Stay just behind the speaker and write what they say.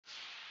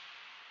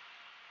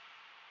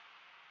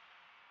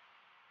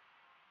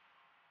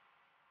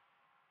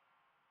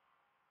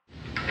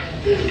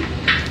Y'all in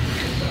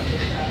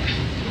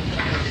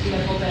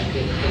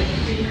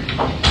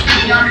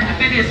the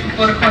videos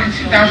before the court in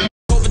 2000.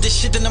 Over this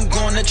shit, then I'm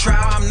going to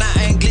trial. I'm not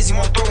Ant Glizzy,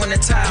 won't throw in the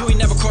towel. You ain't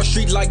never crossed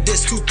street like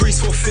this. 2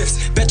 3s 4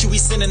 5s. Bet you we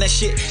sending that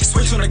shit.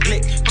 Switch on a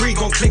glick. 3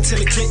 gon' click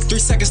till it click. 3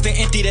 seconds, then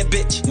empty that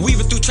bitch.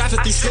 Weaving through traffic,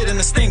 3 slit in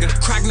the stinger.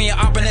 Crack me an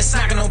op and that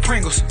snacking on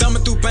Pringles.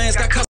 Thumbing through bands,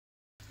 got custom.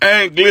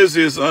 Ant Glizzy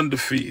is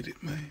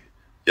undefeated, man.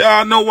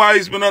 Y'all know why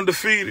he's been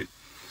undefeated?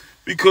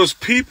 Because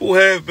people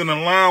have been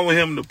allowing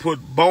him to put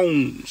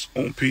bones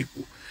on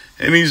people.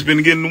 And he's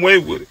been getting away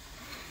with it.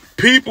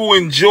 People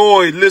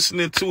enjoy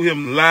listening to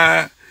him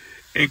lie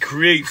and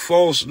create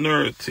false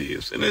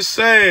narratives. And it's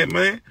sad,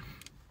 man.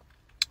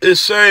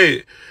 It's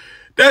sad.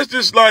 That's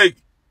just like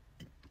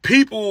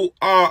people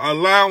are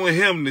allowing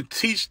him to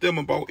teach them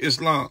about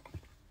Islam.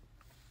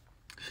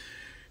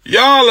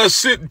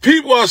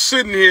 People are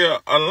sitting here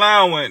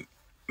allowing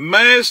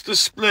Master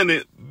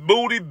Splinter,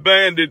 Booty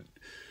Bandit,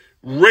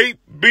 Rape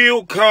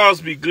Bill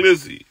Cosby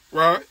Glizzy,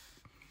 right?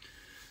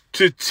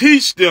 To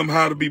teach them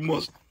how to be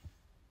Muslim.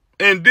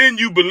 And then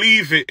you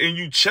believe it and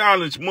you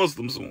challenge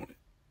Muslims on it.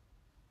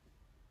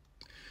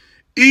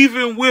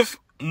 Even with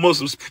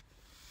Muslims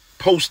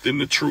posting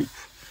the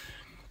truth.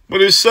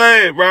 But it's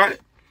sad, right?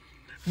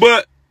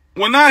 But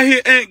when I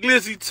hear Ant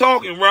Glizzy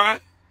talking, right?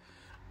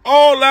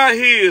 All I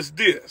hear is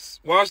this.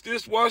 Watch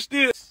this, watch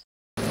this.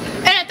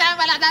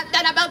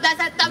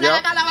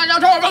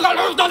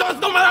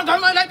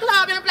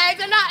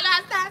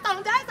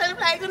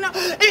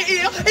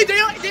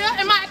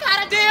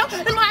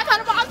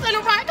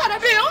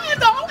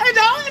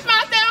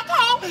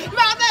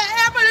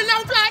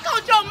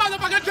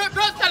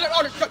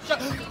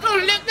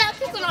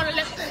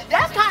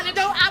 That's kind of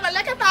dope I was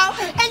looking for.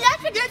 And y'all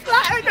should get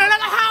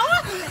like a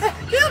hoe.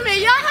 Excuse me,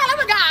 you're a hell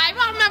of a guy.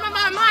 My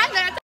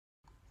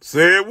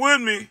Say it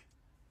with me.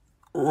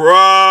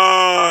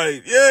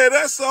 Right. Yeah,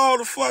 that's all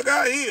the fuck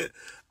I hear.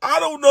 I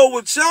don't know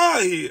what y'all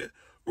hear,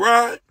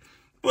 right?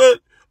 But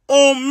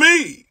on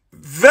me,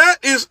 that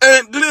is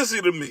Ant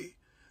Glizzy to me.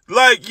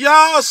 Like,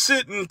 y'all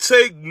sit and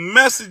take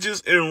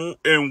messages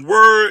and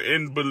word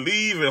and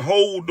believe and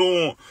hold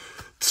on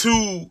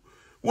to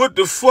what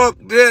the fuck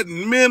that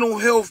mental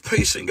health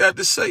patient got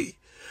to say.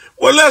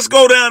 Well, let's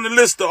go down the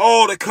list of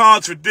all the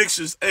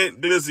contradictions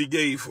Ant Glizzy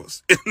gave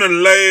us in the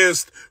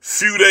last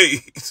few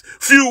days,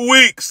 few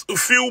weeks, a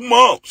few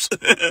months.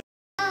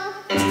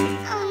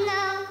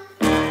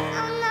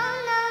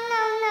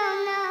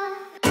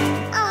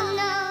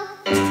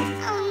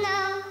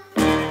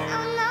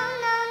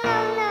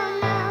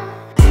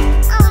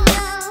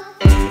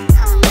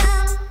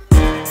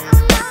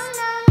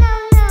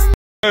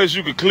 As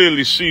you can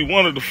clearly see,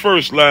 one of the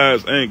first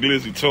lies Ant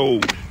Glizzy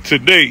told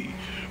today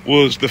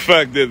was the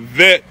fact that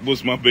that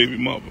was my baby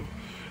mother.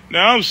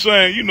 Now, I'm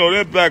saying, you know,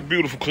 that black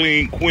beautiful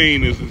clean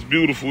queen is as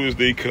beautiful as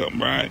they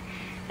come, right?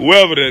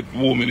 Whoever that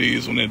woman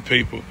is on that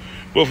paper.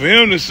 But for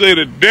him to say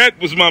that that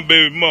was my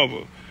baby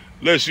mother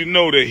lets you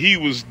know that he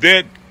was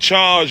that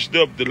charged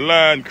up to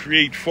lie and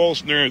create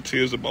false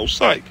narratives about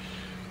Syke.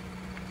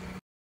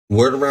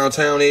 Word around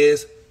town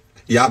is,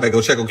 y'all better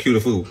go check on Q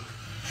the Food.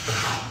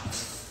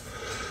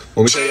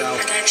 Let me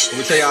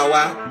tell y'all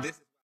why.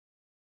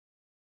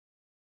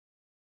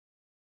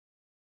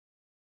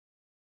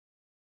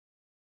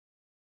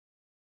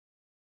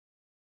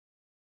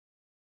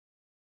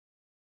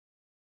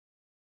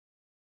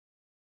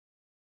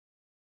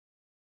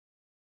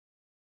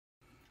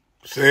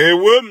 Say it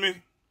with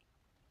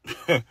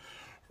me.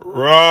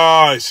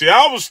 Right. See,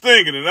 I was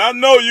thinking it. I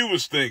know you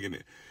was thinking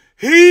it.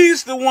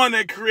 He's the one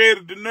that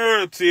created the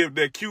narrative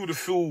that Q the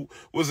Fool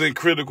was in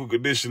critical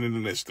condition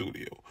in that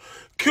studio.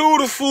 Q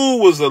the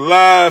Fool was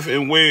alive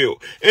and well.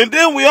 And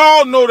then we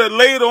all know that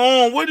later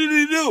on, what did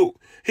he do?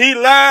 He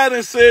lied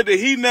and said that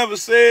he never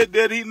said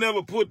that. He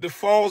never put the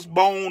false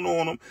bone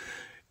on him.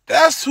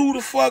 That's who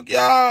the fuck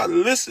y'all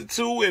listen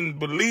to and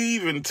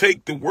believe and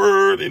take the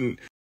word and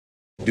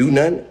do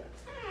nothing.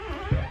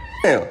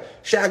 Damn,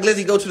 Syke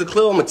Glizzy go to the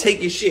club, I'm gonna take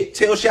his shit.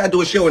 Tell Shy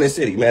do a show in the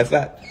city, matter of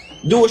fact.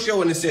 Do a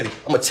show in the city.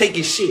 I'm gonna take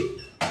his shit.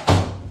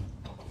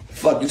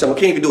 Fuck you, talking, I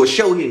can't even do a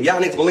show here.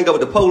 Y'all niggas gonna link up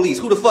with the police.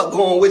 Who the fuck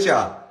going with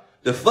y'all?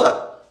 The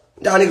fuck?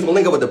 Y'all niggas gonna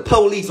link up with the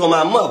police on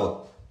my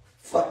mother.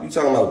 Fuck you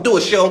talking about? Do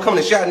a show, I'm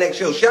coming to Shy next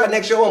show. Shy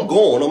next show, I'm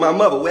going on my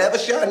mother. Wherever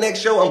Shy next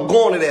show, I'm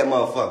going to that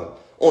motherfucker.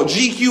 On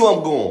GQ,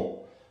 I'm going.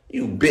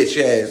 You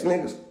bitch ass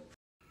niggas.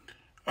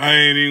 I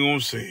ain't even gonna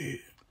say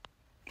it.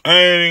 I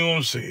ain't even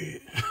gonna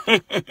say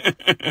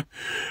it.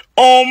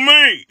 On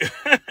me.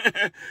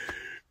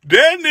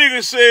 That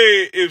nigga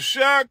said if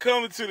Shy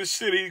coming to the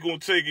city, he gonna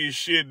take his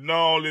shit and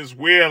all this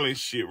wailing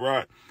shit,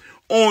 right?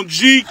 On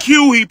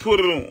GQ, he put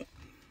it on.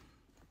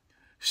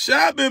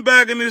 Shy been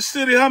back in this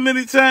city how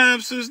many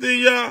times since then,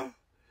 y'all?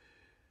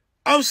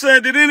 I'm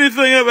saying, did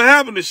anything ever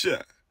happen to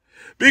Shy?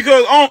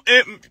 Because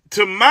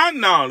to my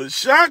knowledge,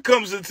 Shy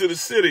comes into the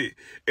city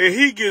and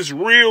he gets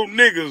real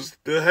niggas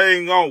to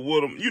hang out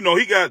with him. You know,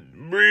 he got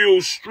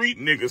real street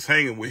niggas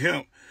hanging with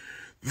him.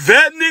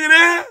 That nigga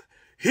there,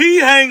 he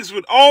hangs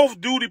with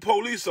off-duty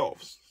police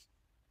officers.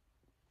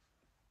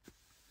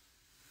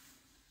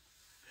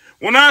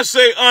 When I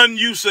say un,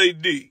 you say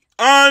D.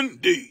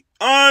 Un-D.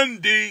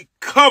 Un-D.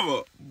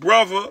 Cover,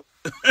 brother.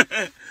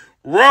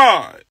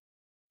 Right.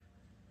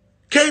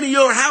 Came to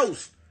your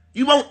house.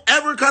 You won't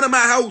ever come to my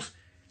house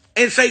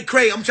and say,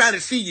 Craig, I'm trying to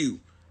see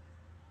you.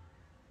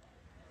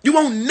 You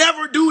won't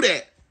never do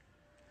that.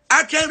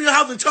 I came to your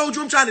house and told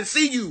you I'm trying to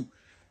see you.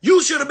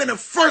 You should have been the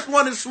first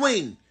one to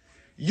swing.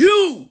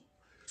 You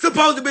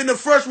supposed to have been the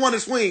first one to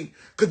swing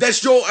because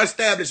that's your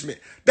establishment.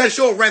 That's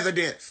your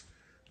residence.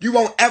 You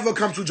won't ever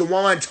come to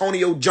Jawan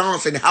Antonio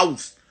Johnson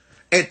house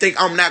and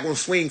think I'm not going to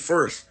swing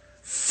first.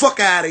 Fuck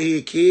out of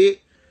here, kid.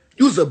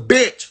 You's a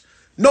bitch.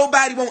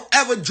 Nobody won't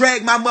ever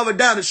drag my mother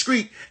down the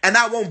street and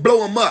I won't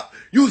blow him up.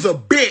 You's a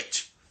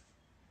bitch.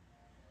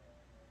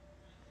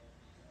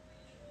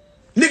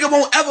 Nigga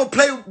won't ever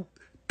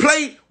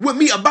play with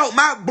me about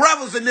my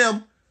brothers and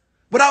them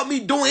without me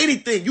doing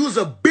anything. You's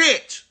a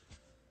bitch.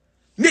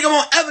 Nigga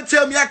won't ever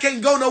tell me I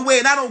can't go nowhere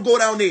and I don't go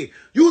down there.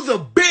 You's a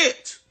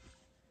bitch.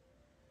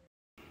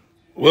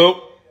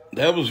 Well,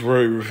 that was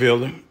very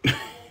revealing.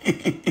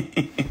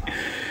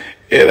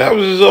 Yeah, that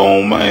was his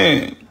own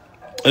man.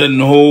 Letting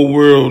the whole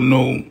world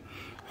know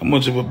how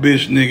much of a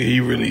bitch nigga he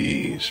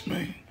really is,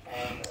 man.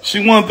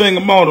 See, one thing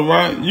about him,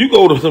 right? You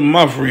go to some of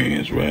my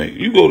friends, right?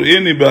 You go to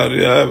anybody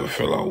that I ever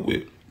fell out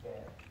with,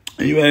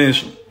 and you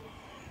ask them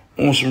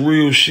on some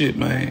real shit,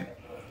 man.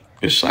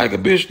 It's like a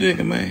bitch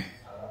nigga, man.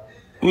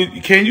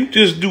 Can you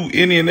just do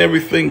any and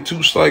everything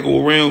to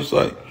cycle around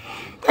Syke?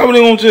 How are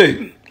they gonna tell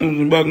you?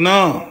 I'm like,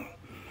 nah.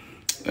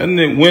 That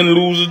nigga win,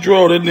 lose, or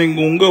draw, that nigga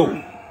gonna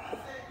go.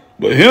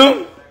 But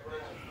him,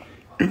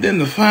 and then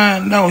to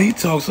find out he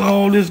talks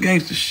all this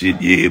gangster shit,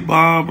 yeah,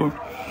 Barbara,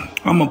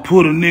 I'm gonna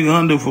put a nigga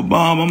under for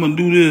Bob, I'm gonna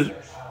do this.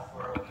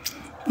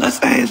 Let's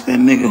ask that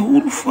nigga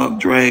who the fuck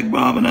dragged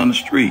Bob down the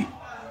street.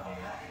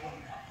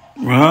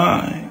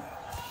 Right.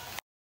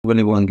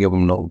 Really wouldn't give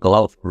him no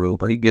gloves for real,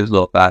 but he gives a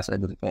little 5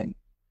 seconds of fame.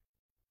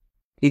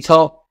 He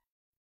talked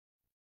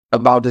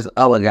about this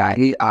other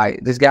guy.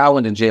 This guy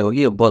went to jail.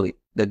 He a bully.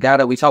 The guy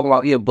that we talking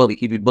about, he a bully.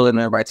 He be bullying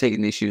everybody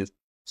taking these shoes.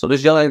 So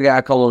this young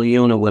guy come on the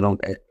unit with him,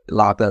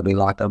 locked up. He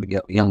locked up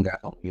a young guy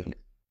on the unit.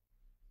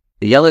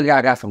 The younger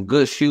guy got some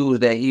good shoes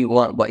that he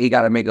want, but he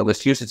got to make up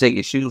excuse to take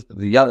his shoes.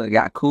 The younger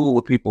guy cool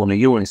with people in the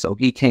unit, so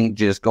he can't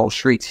just go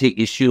straight take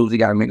his shoes. He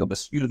got to make up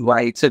excuse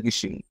why he took his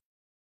shoes.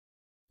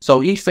 So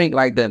he think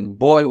like the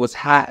boy was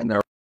hot and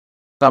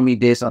something he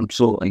did something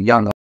to a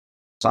young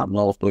something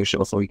long story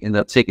short. So he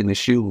ended up taking the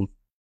shoes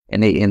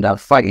and they end up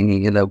fighting.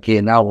 He ended up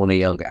getting out on the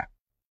young guy.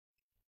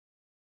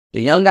 The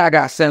young guy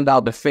got sent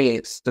out the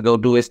feds to go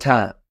do his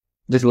time.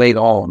 Just later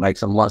on, like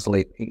some months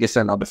later, he gets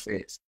sent out the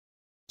feds.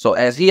 So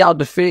as he out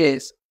the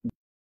feds, he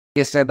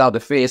gets sent out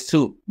the feds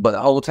too. But the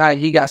whole time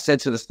he got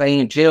sent to the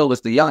same jail as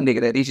the young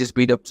nigga that he just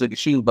beat up, took his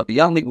shoes. But the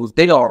young nigga was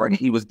dead already.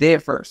 He was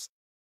dead first.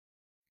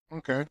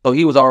 Okay. So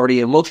he was already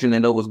in motion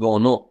and know what's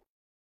going on.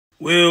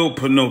 Well,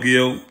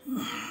 Pinocchio,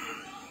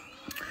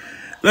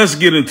 let's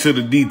get into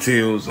the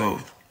details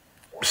of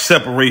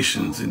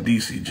separations in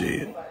DC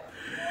jail.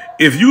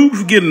 If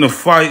you get in a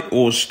fight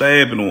or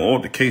stabbing or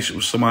altercation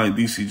with somebody in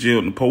DC jail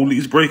and the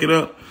police break it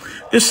up,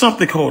 there's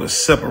something called a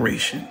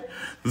separation.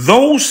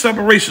 Those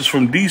separations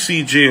from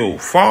DC jail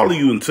follow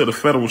you into the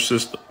federal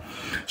system.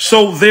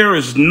 So there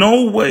is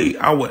no way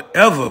I would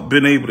ever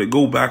been able to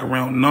go back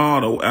around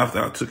Nardo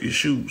after I took his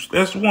shoes.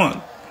 That's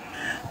one.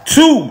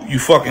 Two, you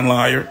fucking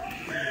liar.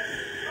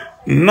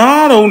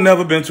 Nardo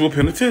never been to a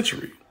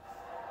penitentiary.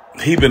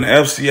 He been to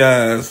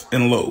FCIs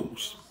and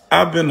Lowe's.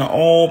 I've been to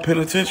all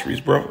penitentiaries,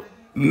 bro.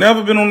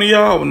 Never been on the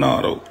yard with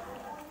Nardo.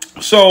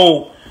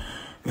 So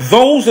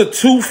those are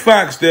two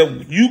facts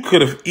that you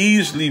could have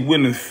easily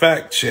went and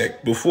fact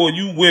checked before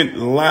you went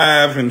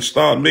live and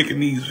started making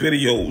these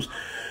videos.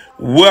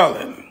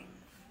 Welling.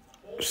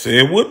 Say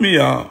it with me,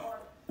 y'all.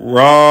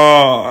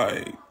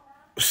 Right.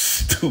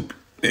 Stupid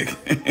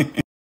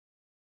nigga.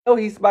 know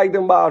he spiked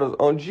them bottles.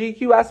 On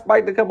GQ, I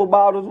spiked a couple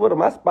bottles with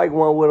him. I spiked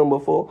one with him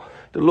before.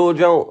 The Lil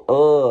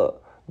John,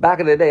 back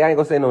in the day, I ain't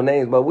gonna say no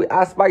names, but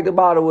I spiked a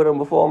bottle with him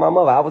before my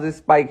mother. I was just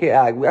spike here.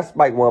 I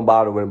spiked one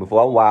bottle with him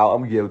before. I'm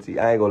wild. I'm guilty.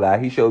 I ain't gonna lie.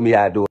 He showed me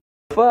how to do it.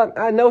 Fuck,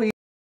 I know he.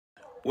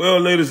 Well,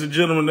 ladies and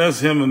gentlemen, that's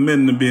him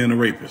admitting to being a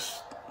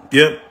rapist.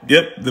 Yep,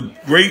 the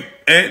great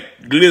Ant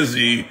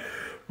Glizzy,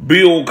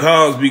 Bill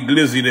Cosby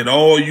Glizzy that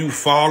all you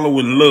follow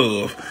and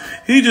love.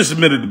 He just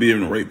admitted to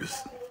being a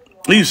rapist.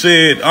 He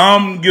said,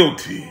 I'm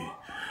guilty.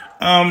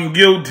 I'm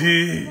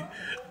guilty.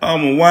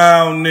 I'm a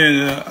wild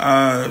nigga.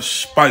 I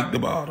spiked the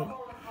bottle.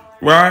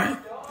 Right?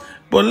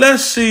 But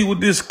let's see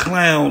what this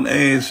clown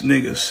ass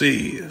nigga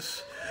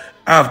says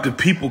after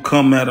people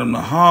come at him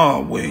the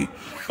hard way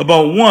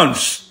about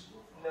once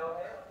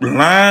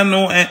lying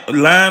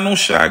on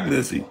Syke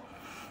Back,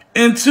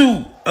 and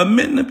two,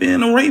 admitting to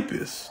being a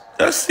rapist.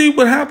 Let's see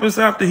what happens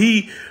after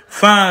he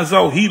finds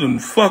out he done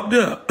fucked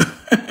up.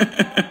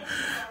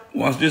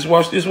 Watch this,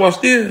 watch this,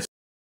 watch this.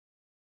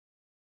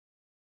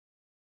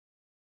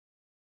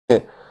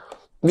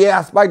 Yeah,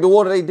 I spiked the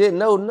water. They didn't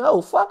know. No,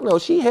 fuck no.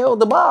 She held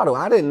the bottle.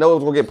 I didn't know it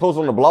was going to get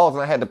posted on the blogs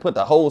and I had to put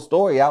the whole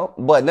story out.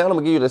 But now I'm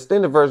going to give you the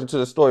extended version to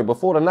the story.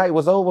 Before the night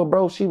was over,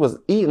 bro, she was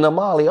eating a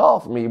Molly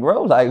off me,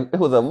 bro. Like, it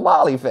was a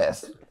Molly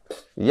fest.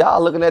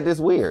 Y'all looking at this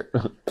weird.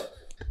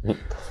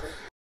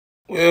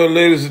 Well,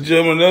 ladies and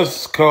gentlemen,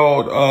 that's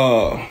called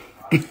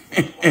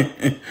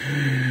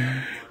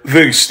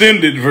the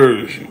extended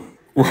version.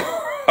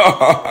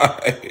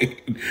 Right.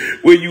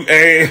 Where you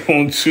add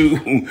on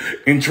to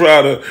and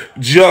try to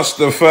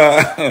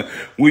justify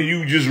where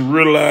you just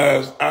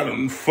realize I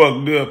done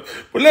fucked up.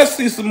 But let's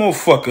see some more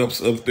fuck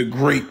ups of the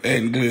great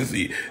Ant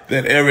Glizzy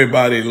that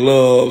everybody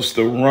loves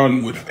to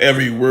run with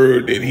every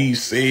word that he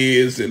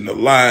says and the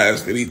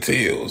lies that he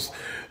tells.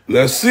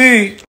 Let's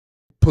see.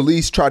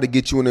 Police try to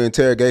get you in the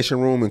interrogation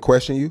room and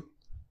question you?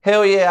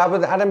 Hell yeah,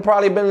 I done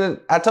probably been,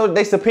 I told you,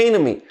 they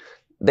subpoenaed me.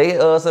 They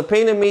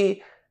subpoenaed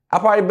me. I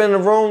probably been in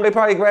the room, they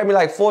probably grabbed me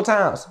like 4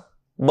 times.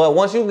 But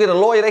once you get a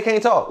lawyer, they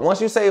can't talk. Once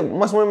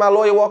when my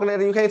lawyer walking in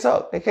there, you can't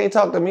talk. They can't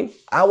talk to me.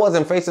 I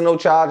wasn't facing no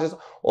charges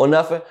or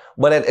nothing.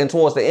 But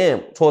towards the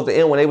end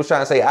when they was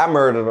trying to say I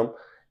murdered them,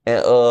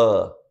 and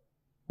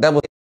that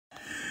was.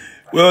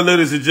 Well,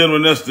 ladies and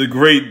gentlemen, that's the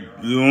great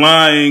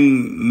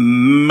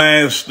lying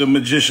master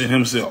magician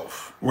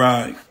himself,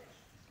 right?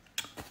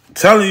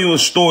 Telling you a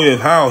story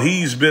of how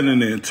he's been in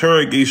the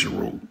interrogation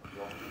room.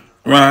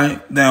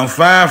 Right? Down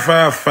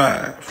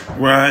 555,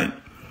 right?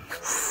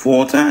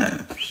 4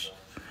 times.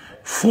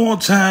 4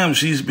 times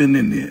he's been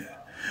in there.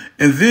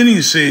 And then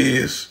he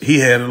says he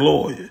had a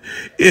lawyer.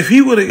 If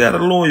he would have got a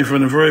lawyer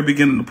from the very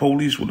beginning, the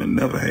police would have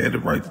never had the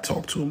right to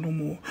talk to him no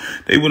more.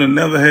 They would have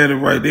never had the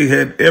right. They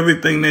had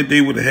everything that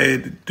they would have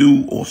had to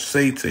do or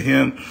say to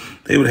him.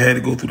 They would have had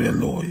to go through their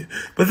lawyer.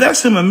 But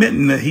that's him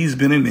admitting that he's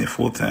been in there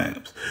 4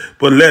 times.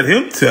 But let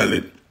him tell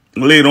it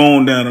later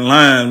on down the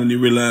line when he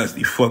realized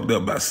he fucked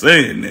up by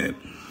saying that.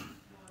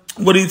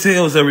 What he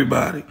tells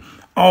everybody,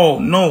 oh,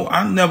 no,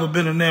 I've never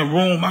been in that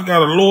room. I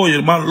got a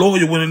lawyer. My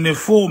lawyer went in there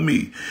for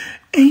me.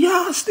 And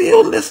y'all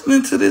still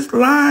listening to this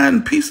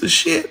lying piece of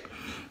shit.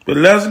 But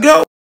let's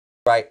go.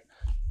 Right.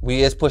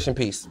 We is pushing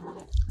peace.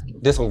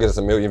 This gonna get us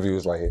 1 million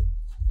views right here.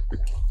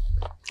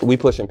 We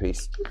pushing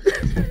peace.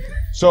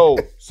 So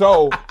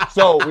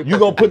you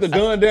gonna put the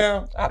gun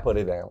down? I put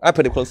it down. I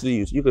put it close to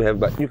you. You can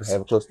have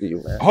it close to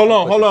you, man. Hold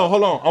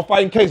on. I'm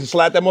fighting cases.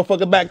 Slide that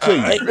motherfucker back to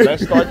you.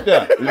 Let's start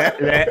there.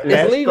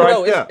 It's legal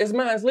though. It's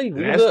mine. It's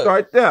legal. Let's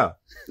start there.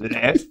 You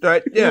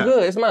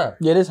good? It's mine.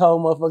 Yeah, this whole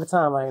motherfucking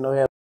time I ain't no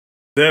help.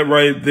 That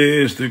right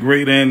there is the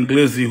great Ant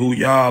Glizzy, who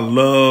y'all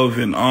love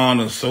and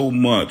honor so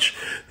much,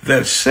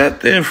 that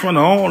sat there in front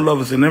of all of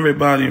us and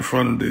everybody in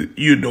front of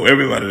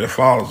everybody that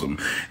follows him.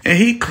 And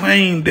he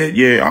claimed that,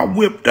 yeah, I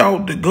whipped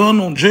out the gun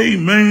on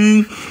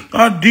J-Main.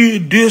 I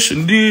did this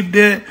and did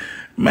that.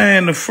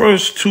 Man, the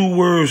first 2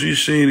 words he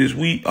said is,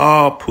 we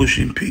are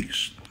pushing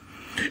peace.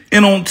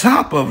 And on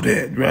top of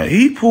that, right,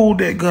 he pulled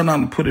that gun out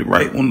and put it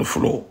right on the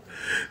floor.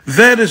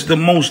 That is the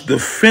most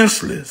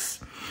defenseless,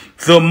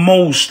 the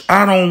most,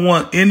 I don't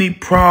want any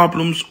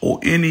problems or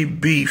any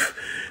beef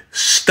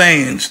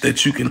stance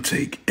that you can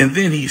take. And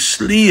then he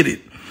slid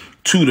it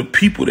to the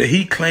people that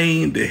he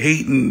claimed to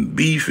hating,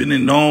 beefing,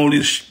 and all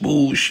this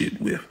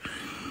bullshit with.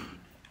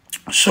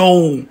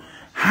 So,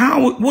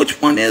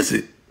 which one is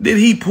it? Did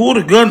he pull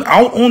the gun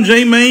out on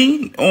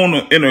J-Main in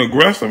an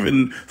aggressive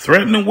and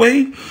threatening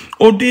way?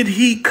 Or did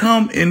he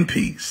come in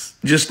peace?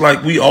 Just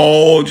like we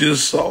all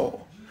just saw.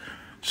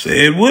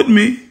 Say it with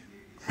me.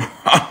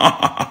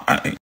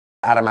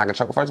 Out of my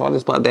control. First of all,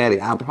 this Puff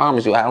Daddy, I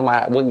promise you, I don't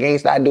mind what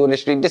gangsta I do in the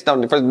street. This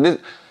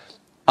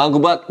Uncle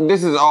Buck,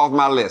 this is off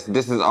my list.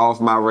 This is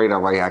off my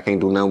radar right here. I can't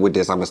do nothing with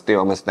this. I'm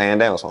gonna stand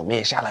down. So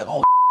man, shot like,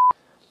 oh.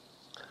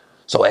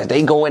 So as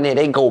they go in there,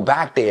 they go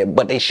back there,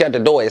 but they shut the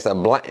door. It's a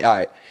blank. All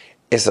right,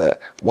 it's a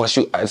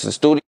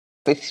studio.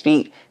 6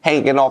 feet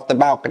hanging off the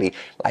balcony.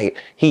 Like,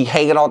 he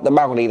hanging off the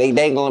balcony. They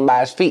dangling by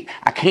his feet.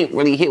 I can't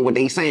really hear what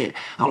they saying.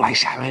 I'm like,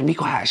 Shot, man, be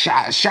quiet.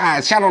 Shot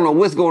don't know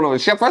what's going on.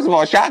 First of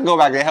all, Shot go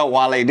back to help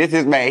Wale. This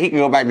is man. He can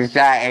go back to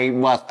Shot. Ain't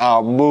must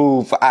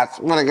move. I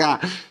swear to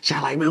God.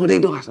 Shot like, man, what they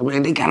doing? I said,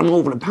 man, they got him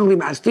over the balcony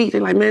by his feet. They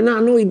like, man,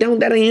 no, he don't.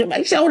 That ain't him.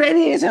 Like, so that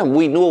is him.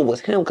 We knew it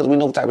was him because we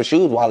know what type of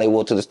shoes Wale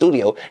wore to the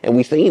studio. And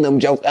we seen them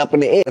jump up in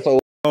the air. So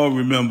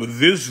remember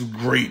this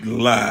great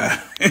lie,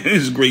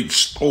 this great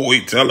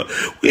storyteller.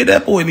 Yeah,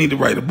 that boy need to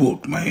write a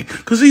book, man,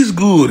 because he's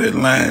good at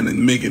lying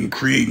and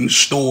creating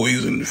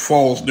stories and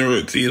false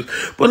narratives.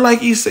 But like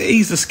he said,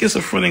 he's a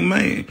schizophrenic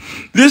man.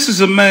 This is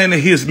a man that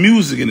hears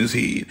music in his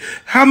head.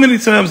 How many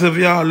times have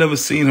y'all ever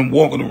seen him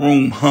walk in the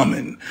room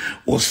humming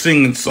or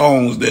singing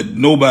songs that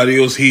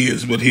nobody else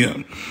hears but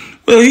him?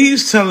 Well,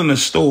 he's telling a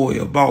story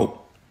about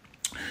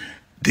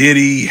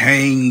Diddy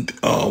hanged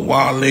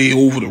Wale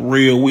over the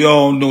rail. We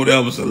all know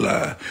that was a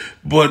lie.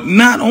 But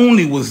not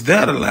only was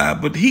that a lie,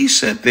 but he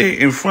sat there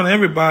in front of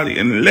everybody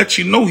and let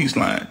you know he's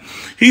lying.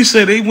 He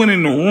said they went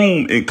in the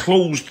room and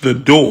closed the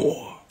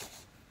door.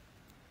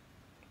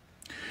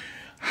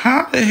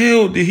 How the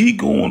hell did he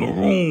go in the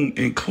room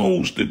and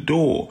close the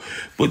door,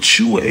 but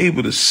you were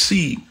able to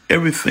see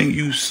everything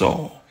you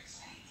saw?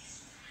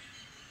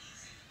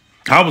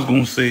 I was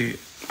gonna say it.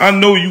 I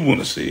know you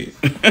wanna say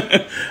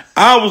it.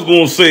 I was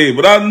gonna say it,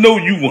 but I know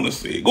you wanna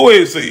say it. Go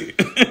ahead and say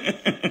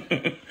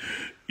it.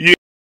 Yeah.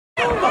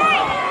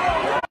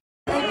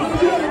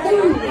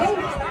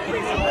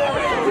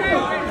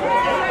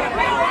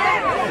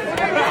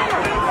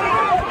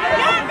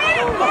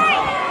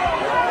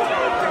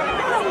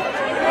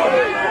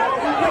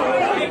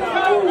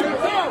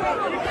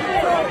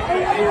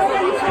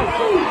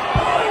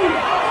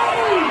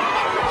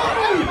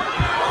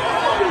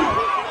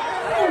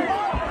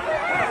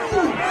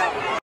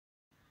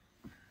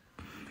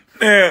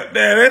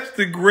 Now, that's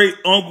the great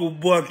Uncle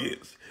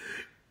Buckets.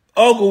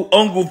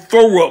 Uncle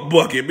Throw Up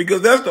Bucket,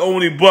 because that's the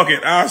only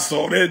bucket I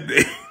saw that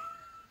day.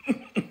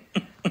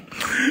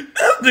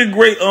 That's the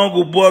great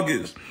Uncle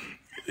Buckets.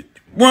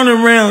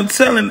 Running around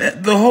telling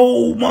the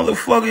whole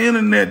motherfucking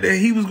internet that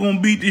he was going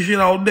to beat this shit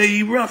all day,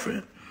 he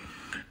roughing.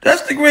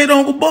 That's the great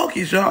Uncle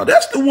Buckets, y'all.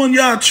 That's the one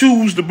y'all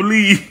choose to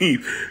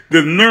believe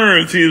the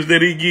narratives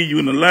that he give you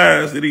and the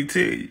lies that he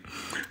tell you.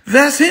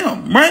 That's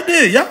him right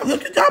there. Y'all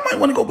might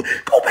want to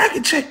go back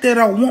and check that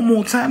out one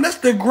more time. That's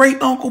the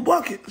great Uncle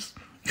Buckets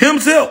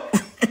himself.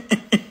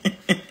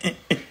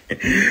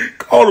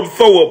 Call him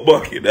Throw Up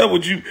Bucket. That's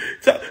what you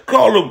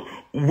call him,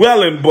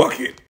 Welling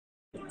Bucket.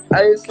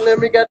 Hey,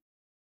 Slim, you got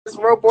this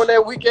rope on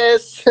that weak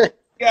ass.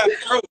 Yeah,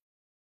 bro.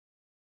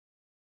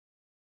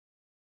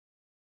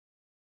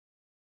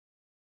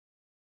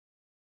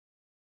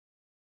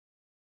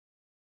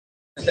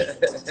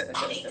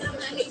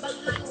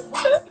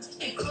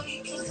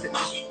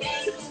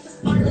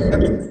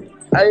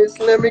 Hey,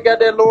 Slim, you got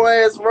that low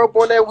ass rope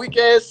on that weak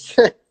ass.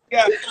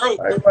 Yeah, bro.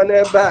 I run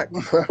that back.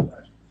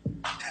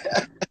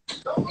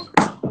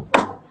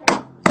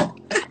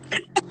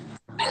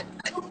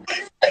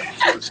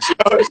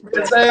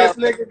 This ass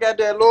nigga got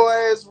that low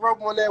ass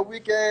rope on that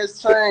weak ass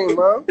chain,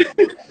 man.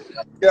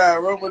 Yeah,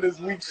 rope on this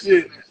weak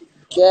shit.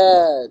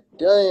 God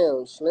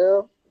damn,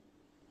 Slim.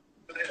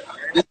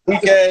 This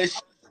weak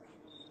ass.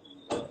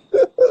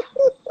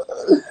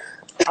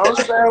 I'm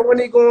saying, when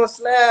he gonna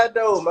slide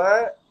though,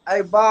 man?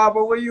 Hey,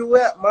 Barbara, where you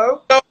at, man?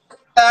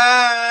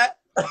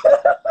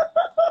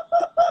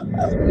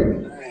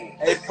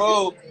 Hey,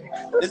 fool.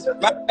 This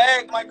my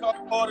bag might cost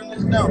more than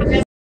this now.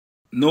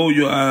 Know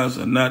your eyes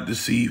are not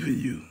deceiving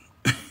you.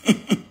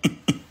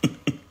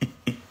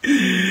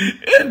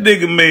 That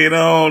nigga made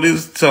all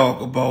this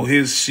talk about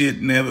his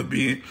shit never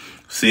being.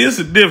 See, it's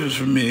a difference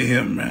from me and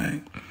him,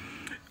 man.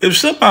 If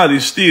somebody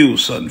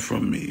steals something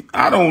from me,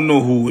 I don't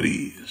know who it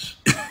is.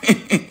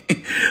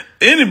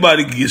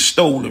 Anybody can get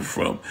stolen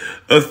from.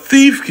 A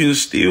thief can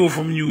steal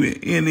from you at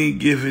any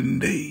given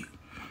day.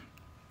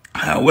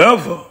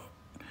 However,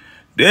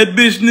 that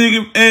bitch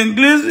nigga Ant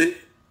Glizzy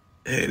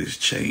had his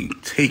chain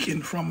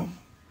taken from him.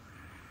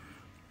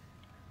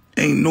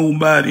 Ain't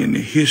nobody in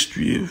the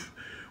history of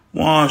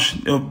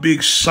Washington, of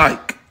Big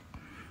Syke,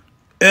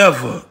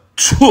 ever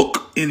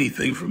took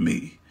anything from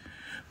me.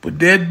 But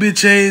that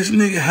bitch ass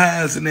nigga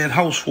hides in that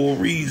house for a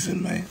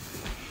reason, man.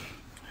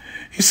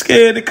 He's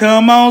scared to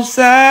come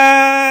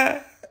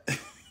outside.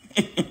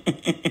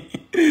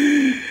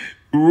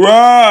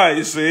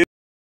 Right, see?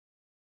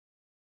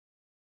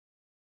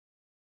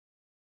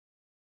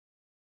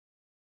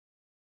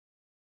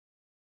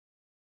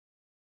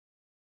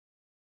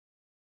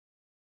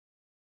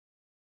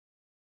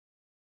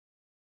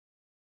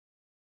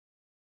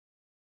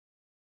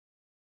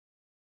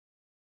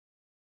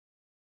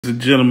 Ladies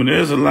and gentlemen,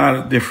 there's a lot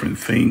of different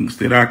things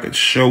that I could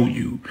show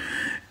you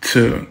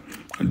to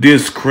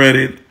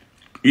discredit,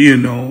 you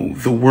know,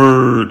 the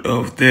word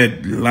of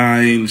that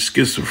lying,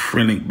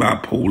 schizophrenic,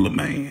 bipolar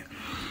man,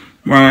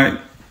 right?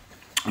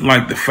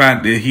 Like the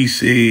fact that he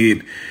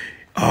said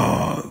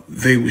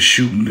they were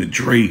shooting the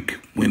Drake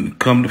when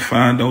come to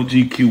find out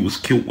GQ was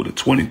killed with a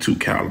 .22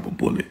 caliber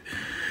bullet.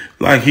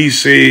 Like he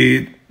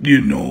said, you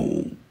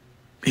know,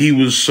 he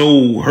was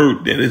so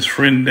hurt that his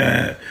friend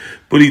died,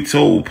 but he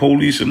told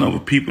police and other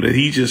people that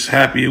he just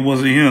happy it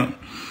wasn't him.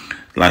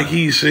 Like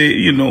he said,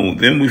 you know,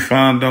 then we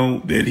found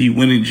out that he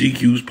went in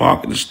GQ's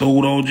pocket and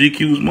stole all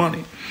GQ's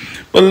money.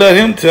 But let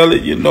him tell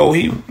it, you know,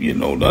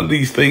 none of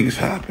these things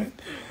happen.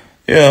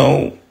 You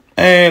know,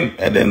 and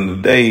at the end of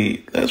the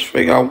day, let's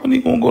figure out when he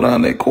gonna go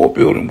down that court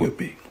building with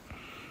me.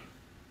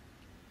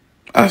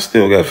 I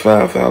still got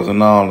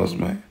 $5,000,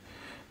 man,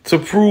 to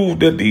prove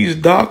that these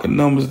DACA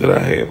numbers that I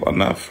have are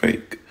not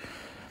fake.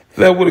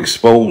 That would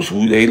expose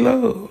who they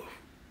love.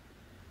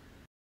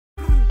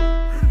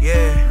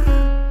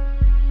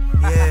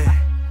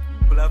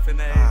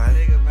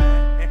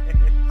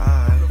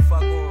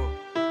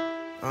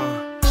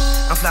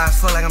 Fly as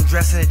fuck like I'm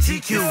dressed in a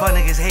GQ. Fuck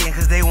niggas hating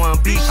cause they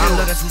want beat you. I'm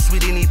looking too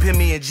sweet, they need pin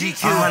me in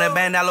GQ. $100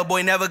 band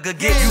boy never could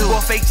get you.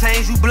 Bought fake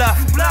chains, you bluff.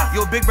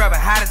 Your big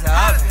brother hot as the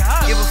oven.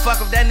 Give a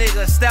fuck if that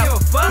nigga a step.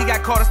 He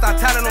got caught and start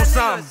telling on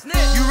something.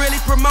 You really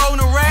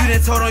promoting a rap? You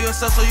done told on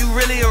yourself, so you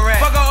really a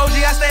rap. Fuck a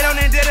OG, I stayed on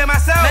and did it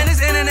myself. Man,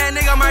 this internet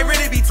nigga might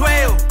really be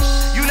 12.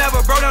 You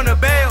never broke on the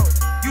bail.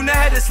 You never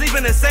had to sleep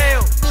in the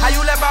cell. How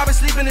you let Bobby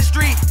sleep in the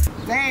street?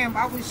 Damn,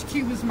 I wish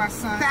Q was my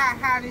son.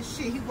 How this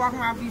shit, he walking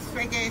around with these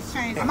fake ass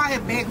chains. I'm out here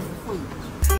begging for food.